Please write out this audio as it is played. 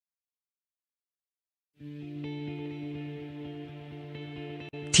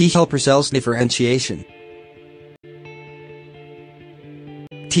T helper cells differentiation.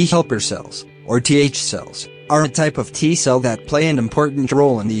 T helper cells, or Th cells, are a type of T cell that play an important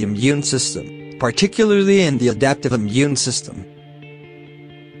role in the immune system, particularly in the adaptive immune system.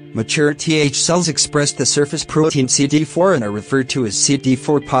 Mature Th cells express the surface protein CD4 and are referred to as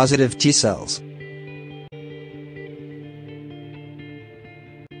CD4 positive T cells.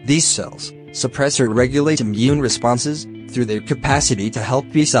 These cells suppress or regulate immune responses through their capacity to help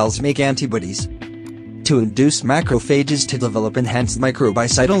B cells make antibodies, to induce macrophages to develop enhanced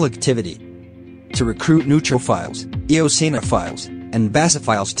microbicidal activity, to recruit neutrophils, eosinophiles, and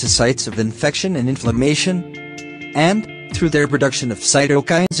basophiles to sites of infection and inflammation, and, through their production of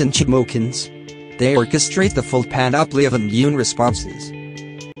cytokines and chemokines, they orchestrate the full panoply of immune responses.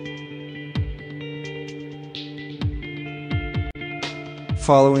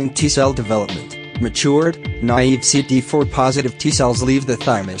 Following T-cell development, matured, naive CD4 positive T cells leave the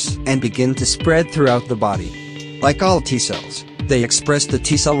thymus and begin to spread throughout the body. Like all T cells, they express the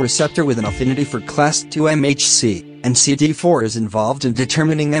T cell receptor with an affinity for class II MHC, and CD4 is involved in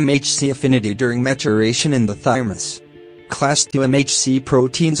determining MHC affinity during maturation in the thymus. Class II MHC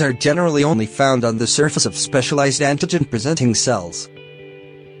proteins are generally only found on the surface of specialized antigen-presenting cells.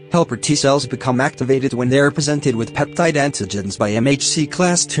 Helper T cells become activated when they are presented with peptide antigens by MHC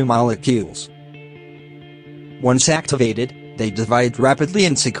class II molecules. Once activated, they divide rapidly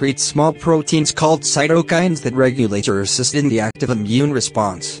and secrete small proteins called cytokines that regulate or assist in the active immune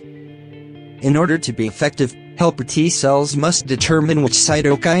response. In order to be effective, helper T cells must determine which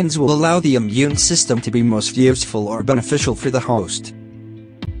cytokines will allow the immune system to be most useful or beneficial for the host.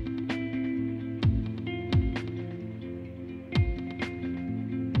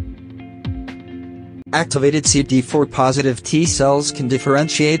 Activated CD4 positive T cells can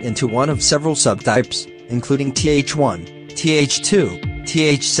differentiate into one of several subtypes, including Th1, Th2,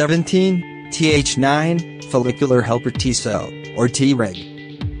 Th17, Th9, follicular helper T cell, or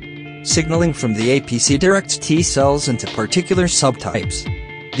Treg. Signaling from the APC directs T cells into particular subtypes.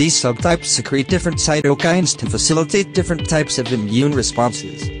 These subtypes secrete different cytokines to facilitate different types of immune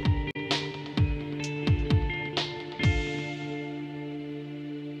responses.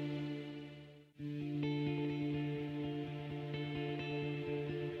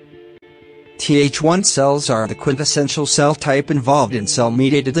 Th1 cells are the quintessential cell type involved in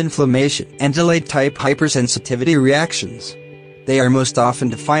cell-mediated inflammation and delayed type hypersensitivity reactions. They are most often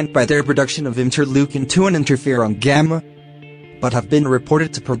defined by their production of interleukin-2 and interferon gamma, but have been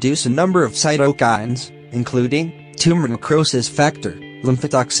reported to produce a number of cytokines, including tumor necrosis factor,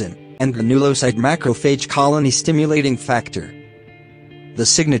 lymphotoxin, and granulocyte macrophage colony-stimulating factor. The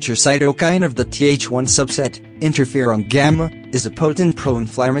signature cytokine of the Th1 subset, interferon gamma, is a potent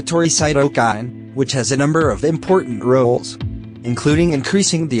pro-inflammatory cytokine, which has a number of important roles, including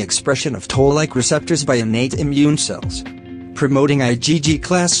increasing the expression of Toll-like receptors by innate immune cells, promoting IgG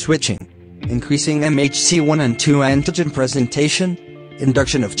class switching, increasing MHC1 and 2 antigen presentation,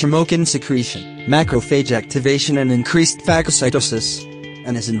 induction of chemokine secretion, macrophage activation and increased phagocytosis,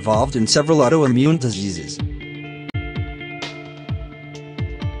 and is involved in several autoimmune diseases.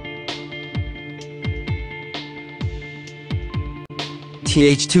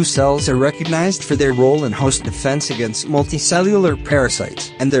 Th2 cells are recognized for their role in host defense against multicellular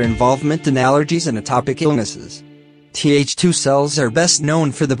parasites and their involvement in allergies and atopic illnesses. Th2 cells are best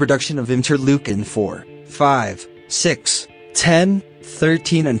known for the production of interleukin 4, 5, 6, 10,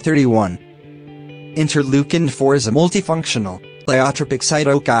 13 and 31. Interleukin 4 is a multifunctional, pleiotropic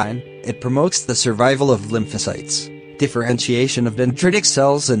cytokine. It promotes the survival of lymphocytes, differentiation of dendritic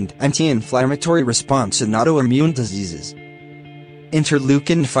cells and anti-inflammatory response in autoimmune diseases.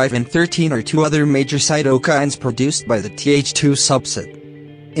 Interleukin 5 and 13 are two other major cytokines produced by the Th2 subset.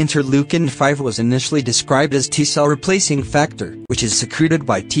 Interleukin 5 was initially described as T-cell replacing factor, which is secreted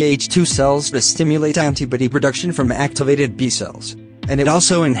by Th2 cells to stimulate antibody production from activated B cells, and it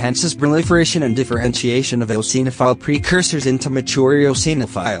also enhances proliferation and differentiation of eosinophil precursors into mature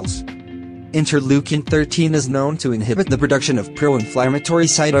eosinophiles. Interleukin 13 is known to inhibit the production of pro-inflammatory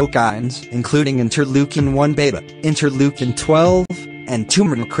cytokines, including interleukin-1 beta, interleukin 12, and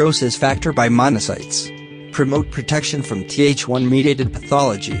tumor necrosis factor by monocytes, promote protection from Th1-mediated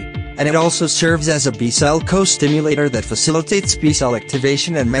pathology, and it also serves as a B-cell co-stimulator that facilitates B-cell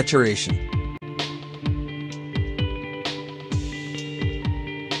activation and maturation.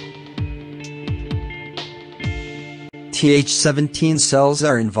 Th17 cells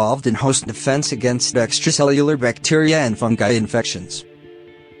are involved in host defense against extracellular bacteria and fungi infections.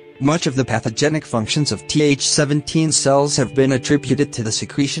 Much of the pathogenic functions of Th17 cells have been attributed to the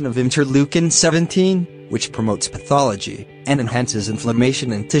secretion of interleukin-17, which promotes pathology and enhances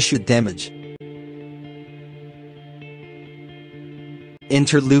inflammation and tissue damage.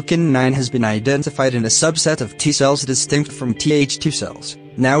 Interleukin-9 has been identified in a subset of T cells distinct from Th2 cells,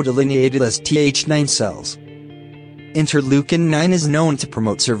 now delineated as Th9 cells. Interleukin-9 is known to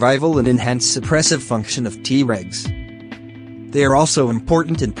promote survival and enhance suppressive function of Tregs. They are also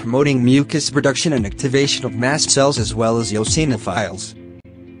important in promoting mucus production and activation of mast cells as well as eosinophiles.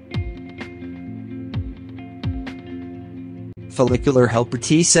 Follicular helper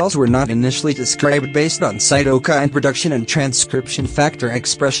T cells were not initially described based on cytokine production and transcription factor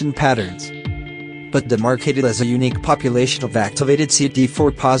expression patterns, but demarcated as a unique population of activated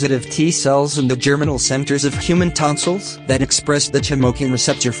CD4 positive T cells in the germinal centers of human tonsils that express the chimokin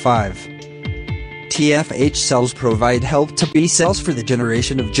receptor 5. TFH cells provide help to B cells for the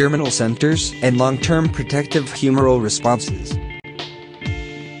generation of germinal centers and long-term protective humoral responses.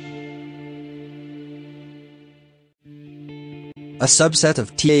 A subset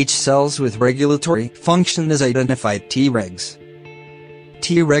of Th cells with regulatory function is identified Tregs.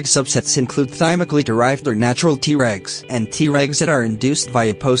 Treg subsets include thymically derived or natural Tregs and Tregs that are induced by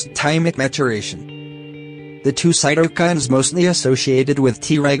a post-thymic maturation. The two cytokines mostly associated with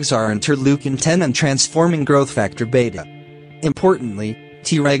Tregs are interleukin-10 and transforming growth factor beta. Importantly,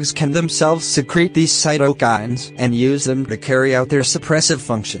 Tregs can themselves secrete these cytokines and use them to carry out their suppressive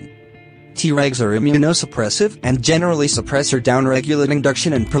function. Tregs are immunosuppressive and generally suppress or downregulate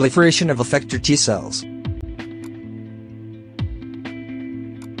induction and proliferation of effector T cells.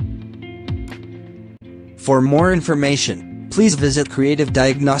 For more information, please visit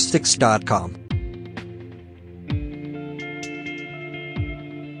creativediagnostics.com.